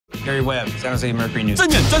Gary Webb, San Jose Mercury News。 真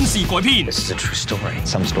人真事改編。 This is a true story.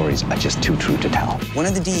 Some stories are just too true to tell. One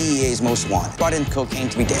of the DEA's most wanted brought in cocaine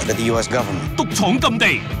to be dead by the U.S. government. 獨闖禁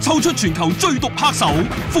地，抽出全球最毒黑手，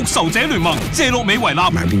復仇者聯盟，謝洛美維納。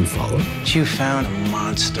 Am I being followed? You found a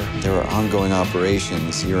monster. There are ongoing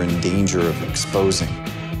operations you're in danger of exposing.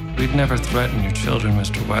 We'd never threaten your children,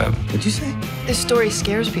 Mr. Webb. What'd you say? This story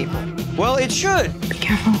scares people. Well, it should. Be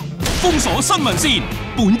careful. 封鎖新聞線，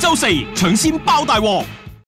本週4搶先爆大鑊。